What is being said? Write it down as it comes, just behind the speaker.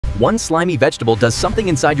One slimy vegetable does something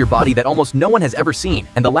inside your body that almost no one has ever seen,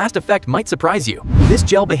 and the last effect might surprise you. This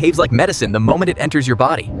gel behaves like medicine the moment it enters your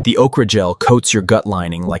body. The okra gel coats your gut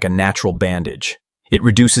lining like a natural bandage. It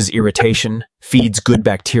reduces irritation, feeds good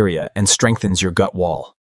bacteria, and strengthens your gut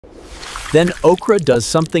wall. Then okra does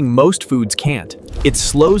something most foods can't. It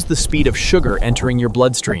slows the speed of sugar entering your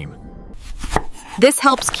bloodstream. This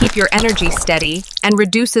helps keep your energy steady and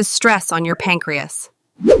reduces stress on your pancreas.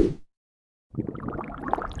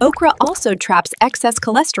 Okra also traps excess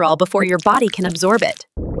cholesterol before your body can absorb it.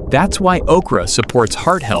 That's why okra supports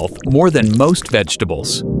heart health more than most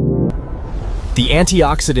vegetables. The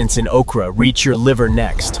antioxidants in okra reach your liver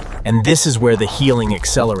next, and this is where the healing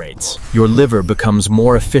accelerates. Your liver becomes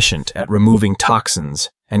more efficient at removing toxins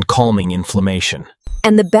and calming inflammation.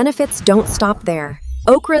 And the benefits don't stop there.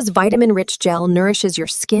 Okra's vitamin-rich gel nourishes your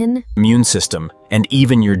skin, Immune system, and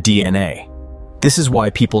even your DNA. This is why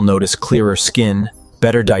people notice clearer skin,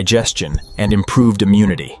 better digestion, and improved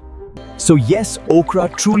immunity. So yes, okra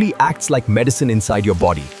truly acts like medicine inside your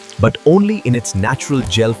body, but only in its natural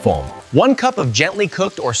gel form. 1 cup of gently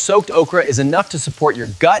cooked or soaked okra is enough to support your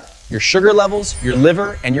gut, your sugar levels, your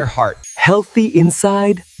liver, and your heart. Healthy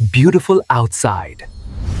inside, beautiful outside.